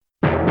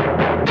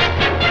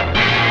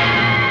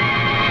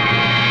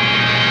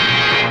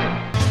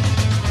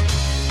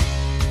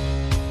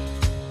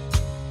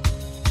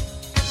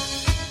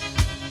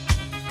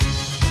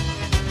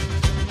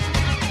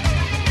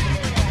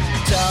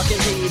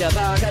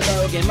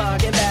Logan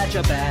Martin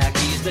Batcher back.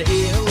 He's the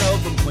hero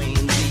from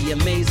Queens, the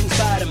amazing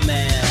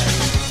Spider-Man.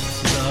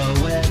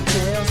 The Web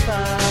Tales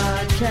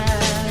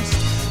Podcast.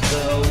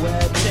 The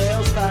Web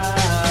Tales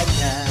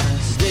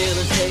Podcast.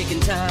 Villains taking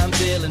time,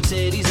 filling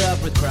cities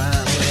up with crime.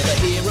 Where the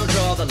hero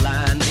draw the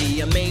line,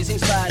 the amazing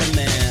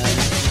Spider-Man.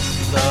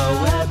 The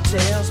Web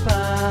Tales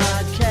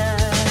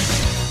Podcast.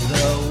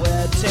 The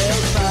Web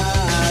Tales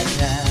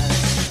Podcast.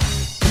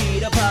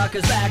 Peter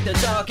Parker's back, they're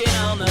talking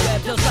on the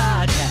Web Tales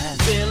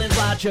Podcast. Villains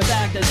watch your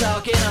back, they're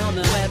talking on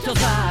the Web Tales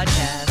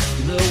Podcast.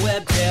 The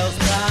Web Tales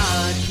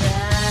Podcast.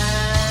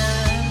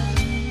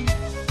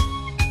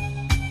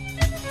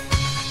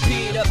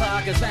 Peter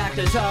Parker's back,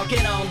 they're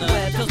talking on the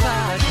Web Tales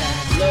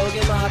Podcast.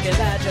 Logan Mark and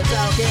Badger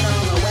talking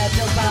on the Web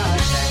Tales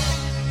Podcast.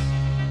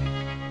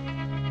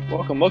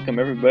 Welcome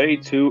everybody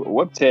to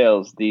Web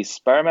Tales, the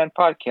Spider-Man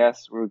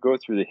podcast where we go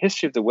through the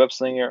history of the web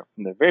slinger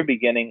from the very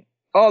beginning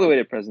all the way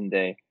to present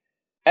day.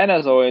 And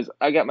as always,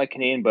 I got my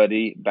Canadian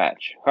buddy,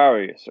 Batch. How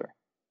are you, sir?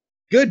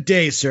 Good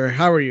day, sir.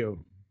 How are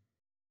you?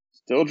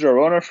 Still Joe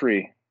Rona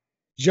free.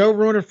 Joe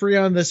Rona free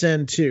on this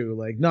end, too.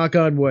 Like, knock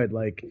on wood.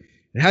 Like,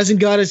 it hasn't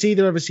got us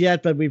either of us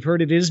yet, but we've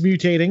heard it is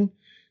mutating.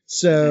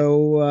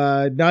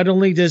 So, not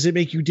only does it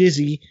make you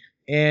dizzy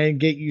and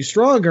get you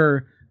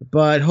stronger,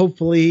 but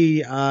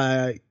hopefully,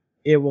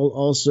 it will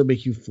also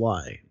make you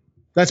fly.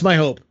 That's my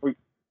hope.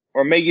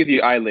 Or may give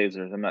you eye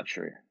lasers. I'm not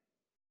sure.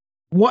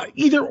 What?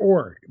 Either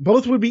or.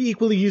 Both would be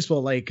equally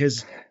useful, like,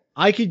 because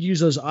I could use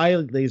those eye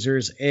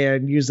lasers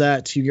and use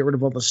that to get rid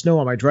of all the snow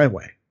on my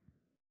driveway.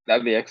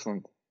 That'd be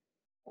excellent.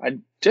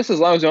 Just as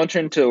long as you don't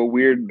turn into a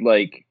weird,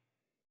 like,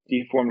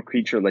 deformed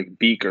creature like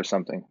Beak or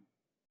something.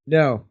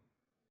 No.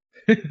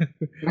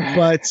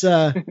 But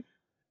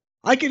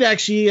I could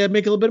actually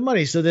make a little bit of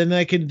money, so then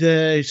I could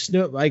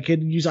I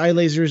could use eye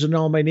lasers in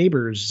all my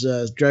neighbors'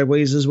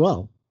 driveways as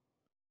well.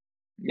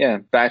 Yeah,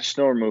 batch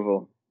snow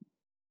removal.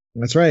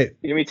 That's right.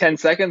 Give me 10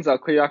 seconds, I'll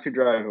clear off your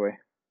driveway.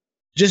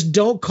 Just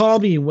don't call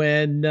me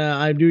when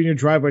I'm doing your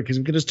driveway, because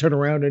we can just turn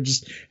around and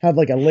just have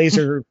like a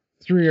laser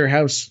through your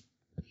house.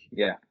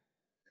 Yeah.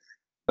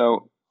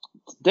 So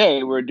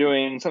today we're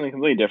doing something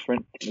completely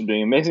different. We're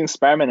doing Amazing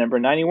Spider-Man number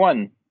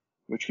 91,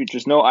 which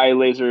features no eye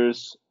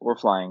lasers or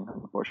flying,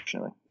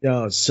 unfortunately.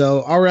 No,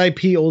 so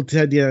R.I.P. old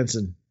Ted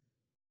Danson.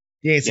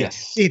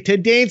 Yes. Hey,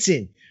 Ted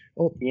Danson.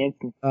 Oh,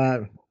 Danson.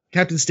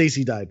 Captain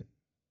Stacy died.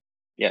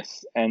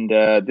 Yes, and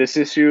this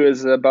issue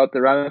is about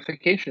the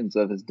ramifications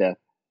of his death.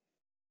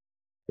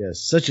 Yes,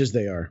 such as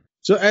they are.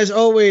 So as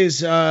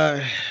always,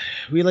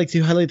 we like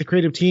to highlight the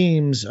creative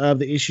teams of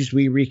the issues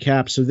we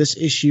recap. So this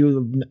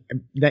issue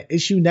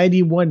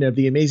 91 of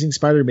The Amazing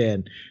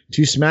Spider-Man,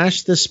 To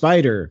Smash the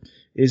Spider,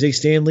 is a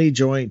Stan Lee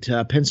joint,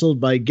 penciled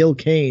by Gil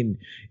Kane,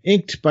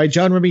 inked by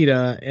John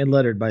Romita, and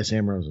lettered by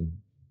Sam Rosen.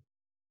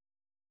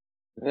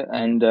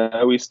 And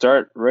we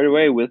start right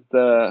away with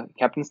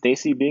Captain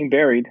Stacy being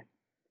buried.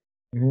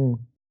 Mm-hmm.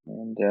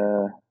 And,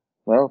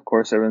 well, of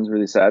course, everyone's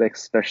really sad,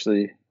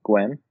 especially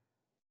Gwen.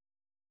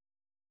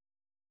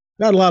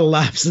 Not a lot of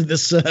laughs in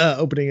this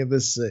opening of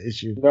this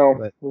issue. No,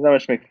 but there's not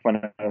much to make fun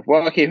of.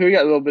 Well, okay, here we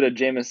got a little bit of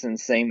Jameson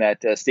saying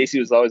that Stacy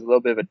was always a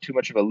little bit of too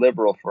much of a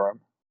liberal for him.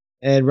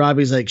 And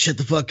Robbie's like, shut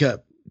the fuck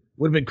up.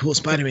 Would have been cool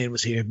Spider-Man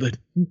was here, but...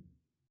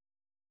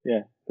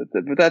 Yeah, but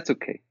that's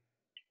okay.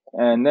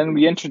 And then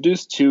we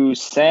introduced to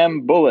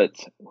Sam Bullitt,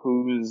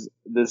 who's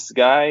this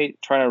guy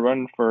trying to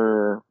run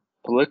for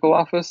political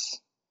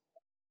office.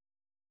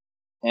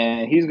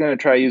 And he's going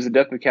to try to use the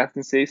death of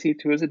Captain Stacy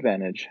to his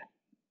advantage.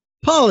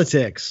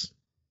 Politics.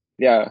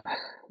 Yeah.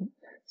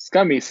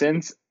 Scummy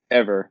since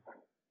ever.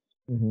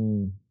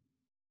 Mm-hmm.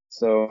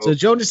 So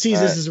Jonas sees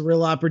this as a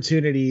real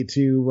opportunity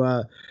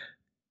to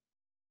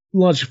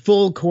launch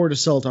full court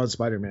assault on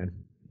Spider-Man.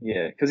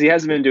 Yeah, because he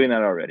hasn't been doing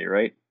that already,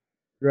 right?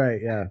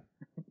 Right, yeah.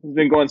 He's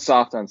been going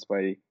soft on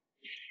Spidey.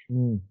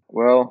 Mm.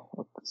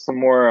 Well, some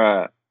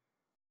more,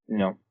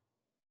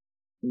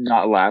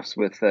 not laughs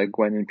with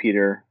Gwen and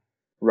Peter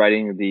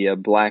riding the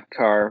black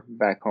car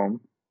back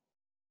home.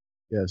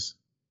 Yes.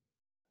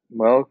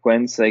 Well,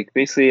 Gwen's like,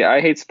 basically,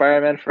 I hate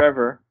Spider-Man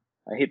forever.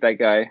 I hate that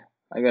guy.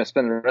 I'm going to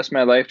spend the rest of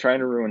my life trying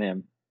to ruin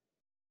him.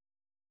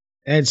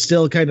 And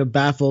still kind of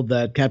baffled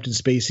that Captain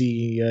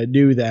Spacey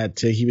knew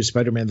that he was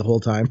Spider-Man the whole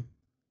time.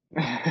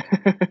 I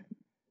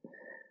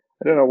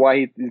don't know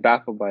why he's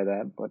baffled by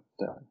that, but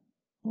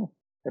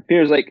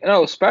Peter's like,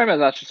 no, Spider-Man's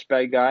not just a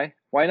bad guy.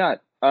 Why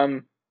not?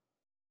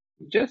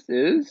 He just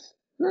is.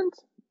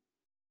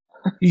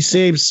 He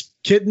saves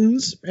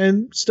kittens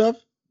and stuff.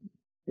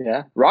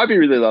 Yeah, Robbie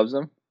really loves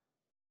him.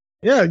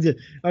 Yeah,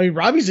 I mean,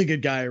 Robbie's a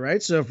good guy,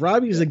 right? So if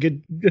Robbie's a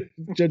good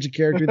judge of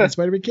character, then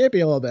Spider-Man can't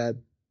be all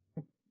bad.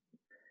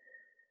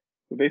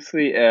 So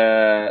basically,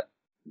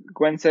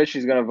 Gwen says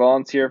she's going to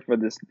volunteer for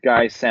this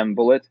guy, Sam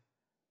Bullitt,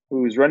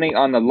 who's running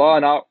on the Law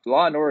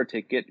and Order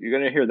ticket. You're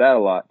going to hear that a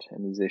lot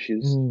in these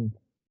issues. Mm.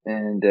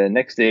 And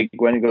next day,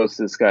 Gwen goes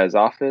to this guy's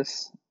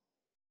office,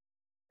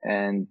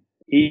 and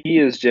he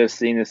is just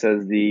seeing this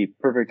as the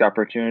perfect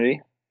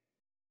opportunity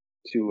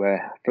to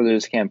further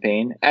his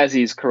campaign, as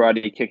he's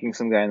karate kicking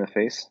some guy in the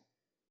face.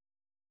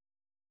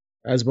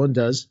 as one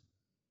does.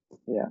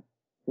 Yeah.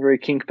 Very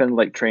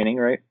Kingpin-like training,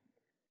 right?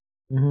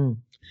 Mm-hmm.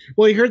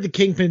 Well, he heard the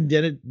Kingpin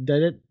did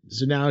it,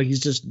 so now he's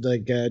just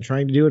like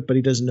trying to do it, but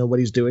he doesn't know what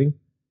he's doing.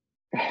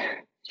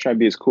 He's trying to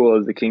be as cool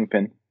as the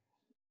Kingpin.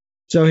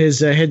 So his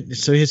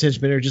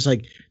henchmen are just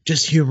like,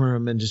 just humor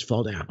him and just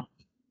fall down.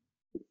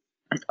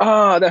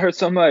 Oh, that hurt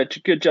so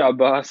much. Good job,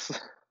 boss.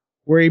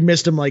 Where he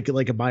missed him like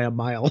by a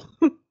mile.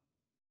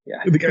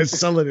 Yeah. The guy's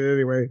selling it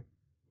anyway.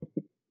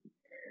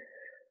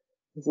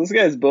 So this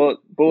guy's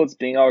bullets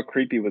being all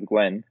creepy with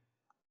Gwen,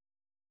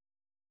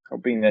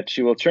 hoping that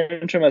she will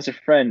turn to him as a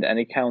friend and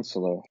a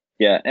counselor.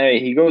 Yeah. Anyway,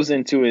 he goes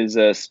into his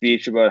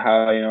speech about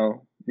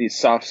how these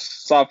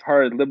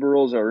soft-hearted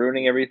liberals are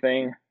ruining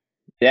everything.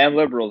 Damn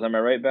liberals, am I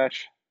right,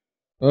 Batch?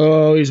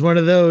 Oh, he's one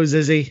of those,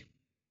 is he?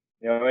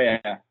 Oh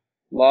yeah.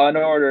 Law and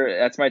order.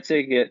 That's my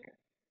ticket.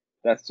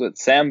 That's what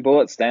Sam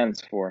Bullet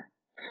stands for.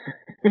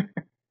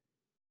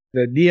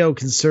 The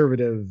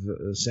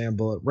neoconservative Sam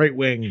Bullet, right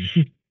wing.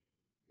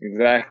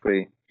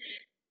 Exactly.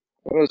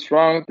 What's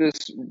wrong with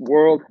this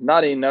world?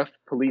 Not enough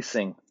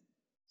policing.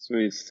 That's what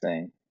he's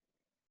saying.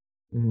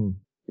 Mm-hmm.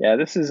 Yeah,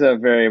 this is a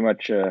very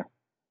much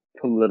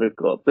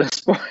political at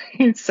this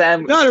point.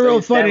 Sam, not a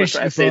real fun issue,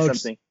 trying to say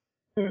folks. something.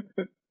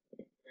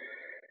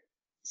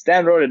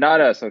 Stan wrote it,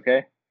 not us.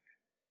 Okay.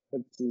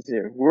 Let's see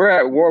here. We're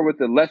at war with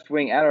the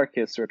left-wing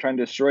anarchists who are trying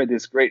to destroy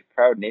this great,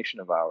 proud nation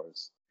of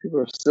ours. People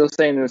are still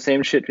saying the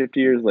same shit 50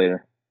 years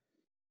later.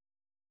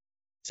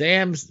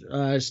 Stan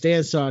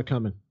saw it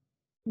coming.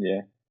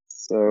 Yeah.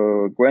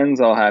 So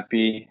Gwen's all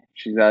happy.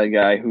 She's got a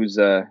guy who's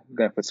going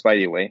to put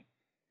Spidey away.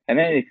 And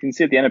then you can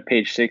see at the end of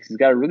page 6, he's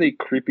got a really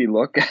creepy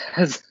look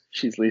as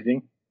she's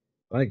leaving.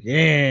 Like,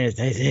 yes,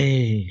 I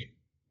see.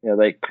 Yeah,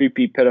 like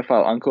creepy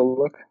pedophile uncle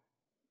look.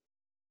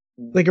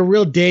 Like a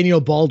real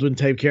Daniel Baldwin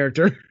type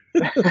character.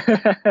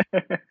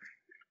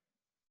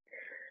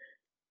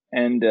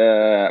 And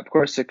of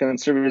course, the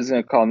conservative is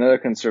going to call another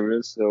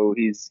conservative, so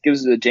he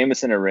gives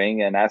Jameson a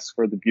ring and asks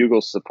for the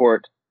Bugle's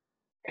support.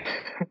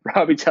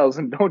 Robbie tells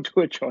him, "Don't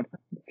do it, Jonah.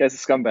 The guy's a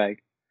scumbag."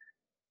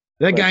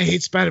 That guy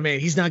hates Spider-Man.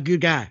 He's not a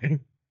good guy.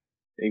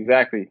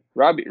 Exactly.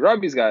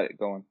 Robbie's got it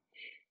going.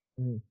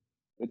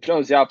 But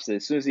Jonah's the opposite.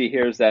 As soon as he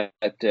hears that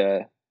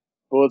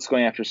Bullet's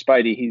going after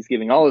Spidey, he's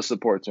giving all his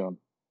support to him.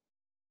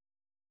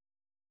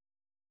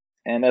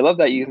 And I love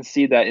that you can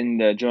see that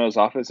in Jonah's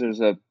office. There's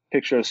a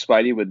picture of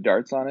Spidey with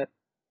darts on it.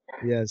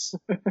 Yes.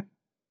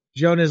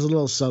 Jonah's a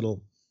little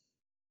subtle.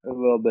 A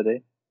little bit, eh?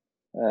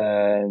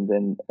 And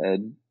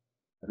then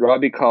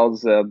Robbie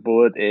calls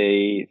Bullet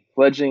a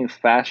fledgling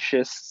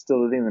fascist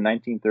still living in the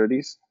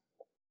 1930s.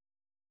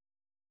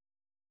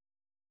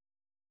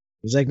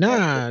 He's like,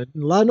 nah,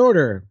 Law and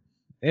Order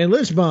and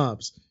lynch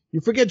mobs.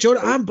 You forget, Jonah,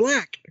 I'm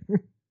black.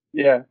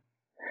 Yeah.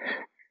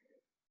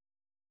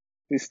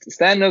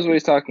 Stan knows what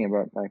he's talking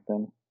about back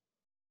then.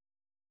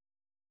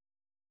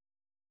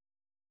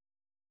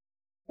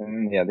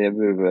 And yeah, they have a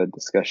bit of a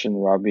discussion,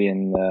 Robbie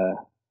and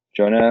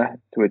Jonah,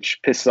 which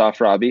pisses off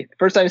Robbie.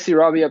 First time you see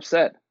Robbie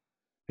upset.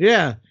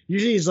 Yeah,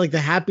 usually he's like the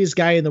happiest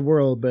guy in the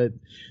world, but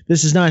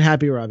this is not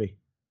happy Robbie.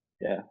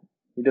 Yeah,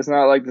 he does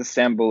not like the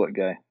Sam Bullet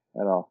guy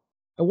at all.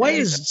 Why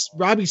is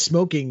Robbie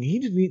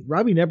smoking?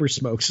 Robbie never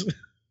smokes.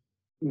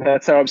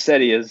 That's how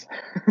upset he is.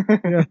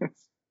 Yeah.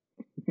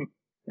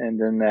 And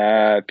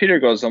then Peter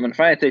goes home and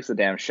finally takes a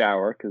damn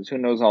shower, because who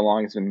knows how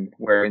long he's been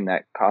wearing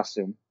that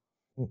costume.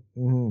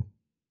 Mm-hmm.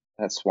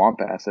 That swamp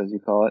ass, as you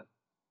call it.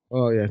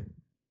 Oh, yeah.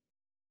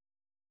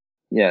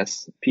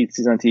 Yes, Pete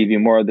sees on TV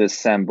more of this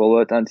Sam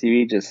Bullet on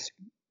TV, just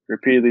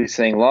repeatedly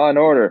saying, "Law and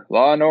order,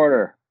 law and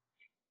order."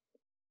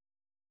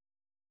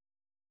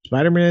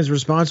 Spider-Man is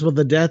responsible for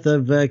the death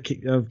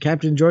of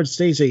Captain George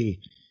Stacy.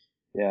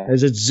 Yeah.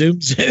 As it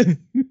zooms in.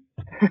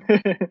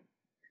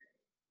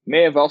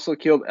 May have also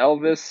killed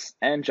Elvis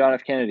and John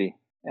F. Kennedy.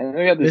 And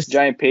then we have this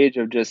giant page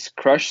of just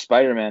crushed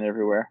Spider-Man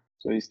everywhere.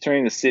 So he's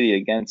turning the city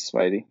against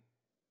Spidey.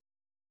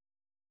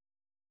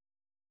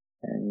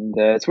 And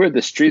it's weird.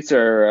 The streets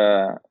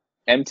are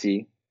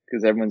empty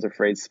because everyone's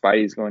afraid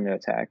Spidey's going to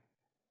attack.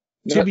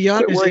 To be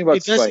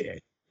honest,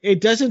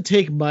 it doesn't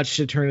take much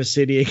to turn a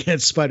city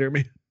against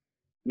Spider-Man.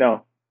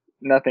 No,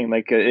 nothing.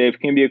 Like it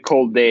can be a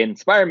cold day, and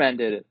Spider-Man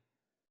did it.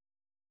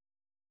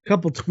 A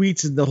couple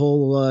tweets and the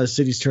whole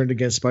city's turned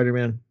against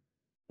Spider-Man.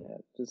 Yeah,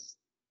 just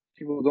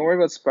people don't worry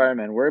about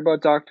Spider-Man. Worry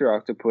about Dr.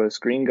 Octopus,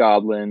 Green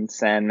Goblin,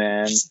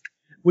 Sandman.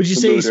 Would you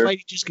say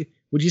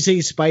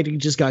Spidey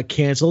just got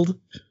canceled?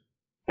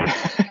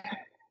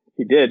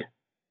 He did.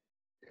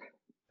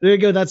 There you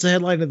go. That's the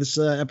headline of this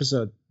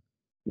episode.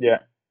 Yeah.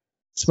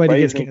 Spidey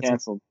gets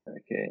canceled.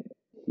 Okay.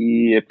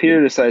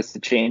 Peter decides to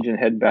change and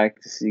head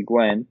back to see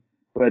Gwen,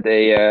 but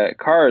a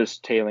car is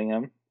tailing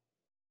him.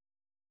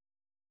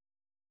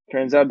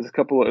 Turns out there's a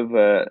couple of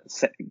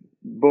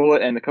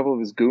Bullet and a couple of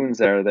his goons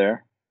that are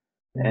there.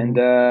 Mm-hmm. And,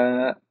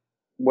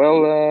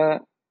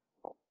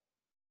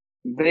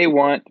 they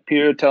want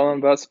Peter to tell them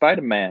about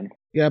Spider-Man.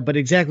 Yeah, but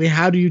exactly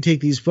how do you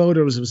take these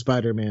photos of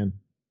Spider-Man?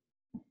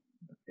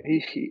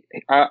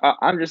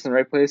 I'm just in the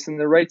right place in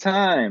the right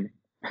time.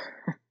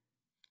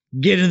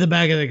 Get in the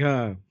back of the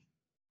car.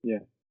 Yeah.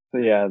 So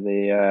yeah,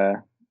 they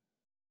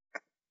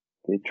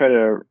try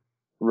to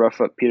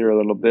rough up Peter a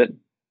little bit,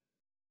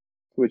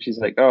 which he's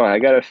like, "Oh, I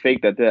gotta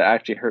fake that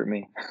actually hurt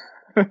me."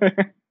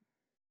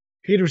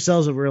 Peter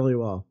sells it really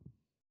well.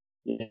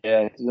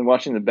 Yeah, he's been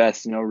watching the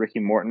best, Ricky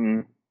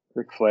Morton,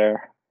 Ric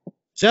Flair.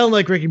 Sound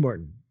like Ricky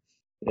Morton.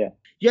 Yeah.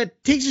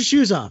 Yet takes his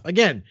shoes off.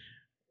 Again,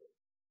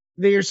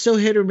 they are so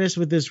hit or miss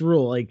with this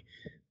rule. Like,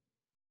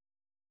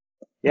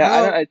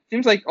 yeah, it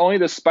seems like only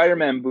the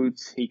Spider-Man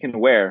boots he can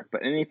wear,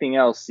 but anything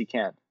else he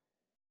can't.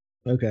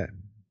 Okay.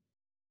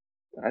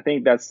 I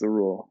think that's the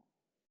rule.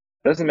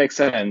 Doesn't make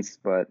sense,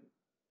 but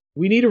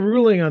we need a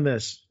ruling on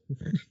this.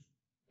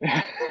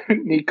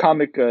 Need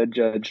comic court.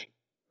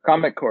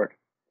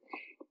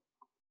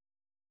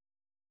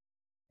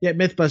 Yeah,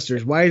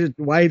 Mythbusters.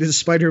 Why does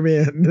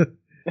Spider-Man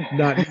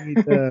not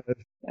need?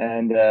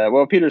 And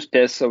well, Peter's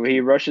pissed, so he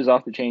rushes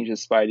off to change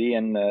his Spidey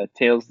and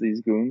tails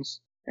these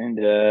goons. And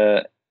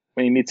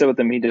when he meets up with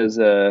them, he does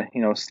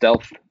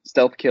stealth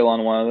kill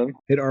on one of them.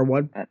 Hit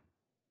R1.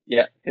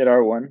 Yeah, hit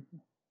R1.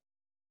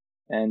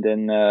 And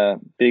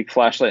then big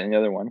flashlight in the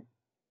other one.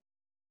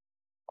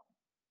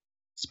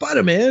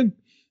 Spider-Man.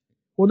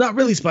 Well, not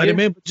really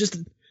Spider-Man, but just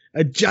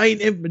a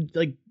giant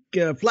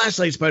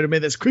flashlight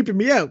Spider-Man that's creeping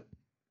me out.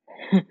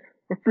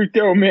 Freaked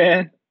out,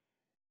 man.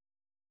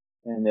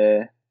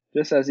 And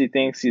just as he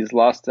thinks he's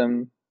lost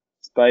him,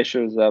 Spy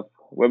shows up,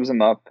 webs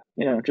him up,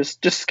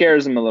 just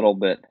scares him a little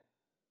bit.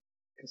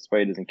 Because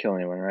Spidey doesn't kill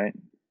anyone, right?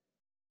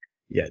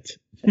 Yet.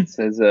 It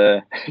says,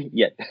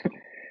 yet.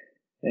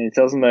 And he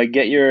tells him,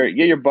 get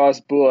your boss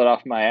bullet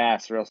off my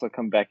ass, or else I'll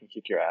come back and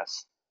kick your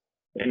ass.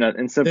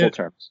 In simple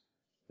terms.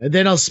 And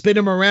then I'll spin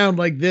him around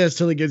like this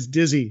till he gets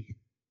dizzy.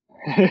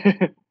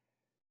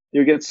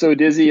 You'll get so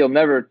dizzy you'll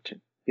never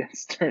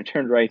get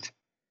turned right.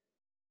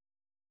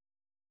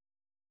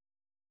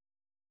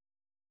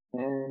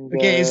 And,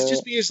 okay, it's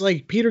just because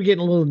like Peter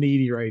getting a little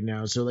needy right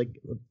now. So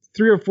like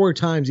 3 or 4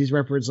 times he's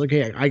referenced like,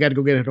 "Hey, I got to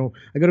go get it home.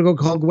 I got to go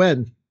call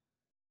Gwen."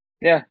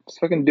 Yeah,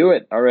 just fucking do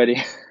it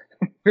already.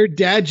 Her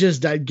dad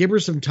just died. Give her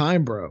some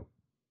time, bro.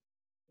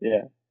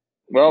 Yeah.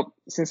 Well,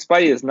 since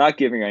Spidey is not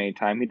giving her any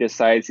time, he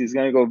decides he's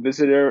going to go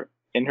visit her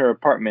in her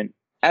apartment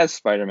as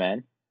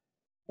Spider-Man.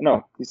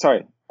 No,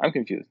 sorry, I'm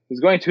confused. He's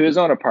going to his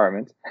own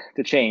apartment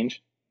to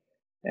change.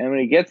 And when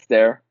he gets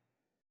there...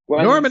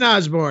 Norman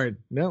Osborn!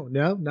 No,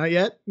 not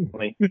yet.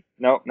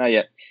 No, not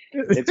yet.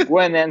 It's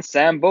Gwen and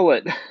Sam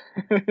Bullock.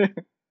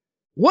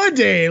 One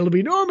day it'll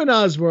be Norman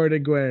Osborn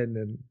and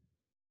Gwen.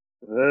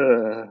 It's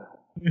going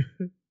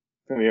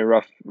to be a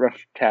rough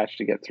patch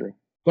to get through.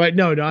 But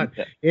no, not.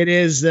 It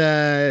is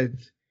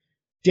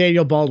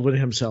Daniel Baldwin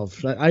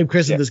himself. I'm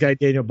christened this guy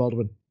Daniel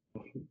Baldwin.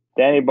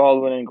 Danny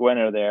Baldwin and Gwen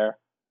are there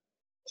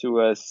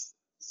to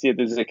see if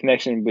there's a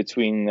connection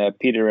between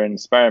Peter and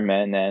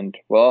Spider-Man. And,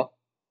 well,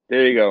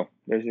 there you go.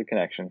 There's your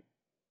connection.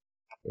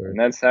 Sure. And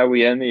that's how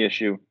we end the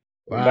issue.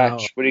 Wow.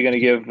 Batch, what are you going to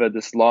give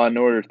this Law and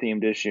Order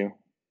themed issue?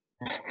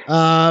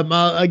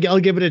 I'll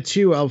give it a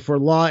 2 for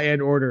Law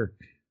and Order.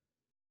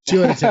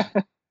 2 out of 10.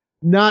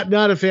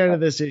 Not a fan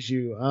of this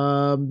issue.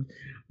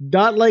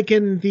 Not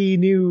liking the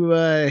new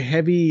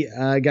heavy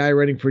guy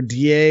running for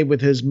DA with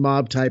his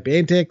mob type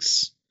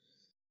antics.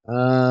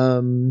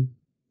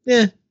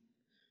 Yeah.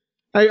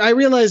 I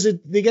realize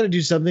that they got to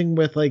do something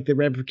with like the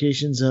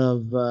ramifications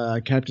of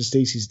Captain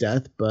Stacy's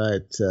death,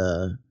 but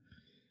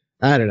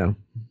I don't know.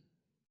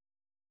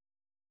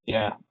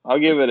 Yeah, I'll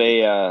give it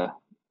a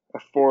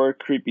 4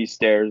 creepy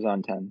stares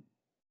on 10.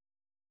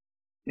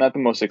 Not the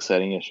most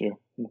exciting issue,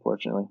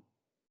 unfortunately.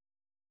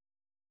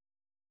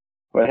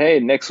 But hey,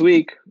 next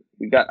week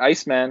we got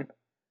Iceman.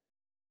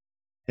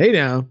 Hey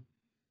now.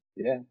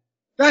 Yeah.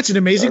 That's an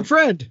amazing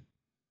friend.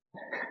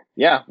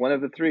 Yeah, one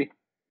of the 3.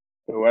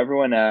 So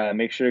everyone,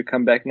 make sure to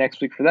come back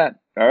next week for that.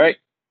 All right.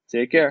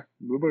 Take care.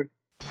 Bye-bye.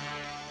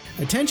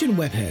 Attention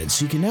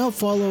webheads, you can now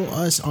follow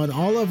us on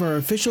all of our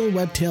official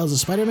Web Tales of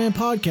Spider-Man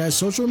podcast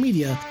social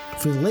media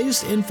for the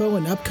latest info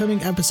and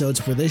upcoming episodes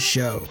for this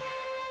show.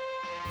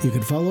 You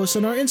can follow us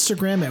on our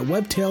Instagram at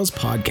WebTales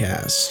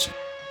Podcast.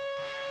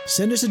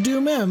 Send us a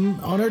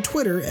DM on our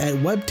Twitter at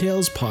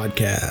WebTales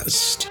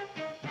Podcast.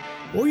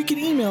 Or you can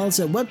email us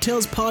at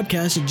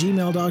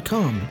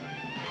webtalespodcast@gmail.com.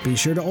 Be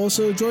sure to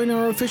also join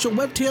our official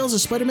Web Tales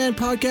of Spider-Man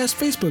podcast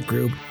Facebook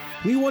group.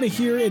 We want to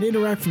hear and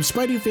interact from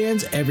Spidey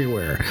fans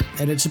everywhere,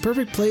 and it's a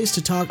perfect place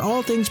to talk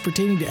all things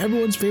pertaining to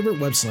everyone's favorite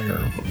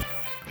web-slinger.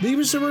 Leave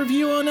us a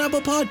review on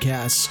Apple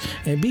Podcasts,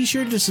 and be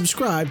sure to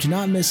subscribe to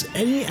not miss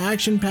any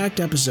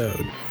action-packed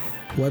episode.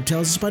 Web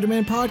Tales of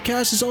Spider-Man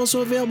podcast is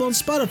also available on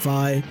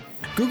Spotify,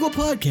 Google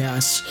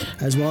Podcasts,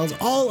 as well as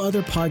all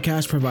other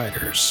podcast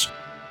providers.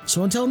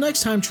 So until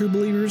next time, true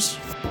believers.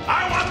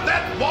 I want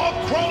that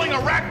wall-crawling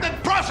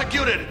arachnid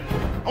prosecuted!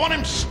 I want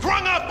him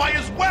strung up by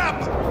his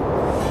web!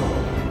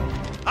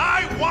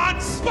 I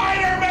want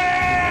Spider-Man!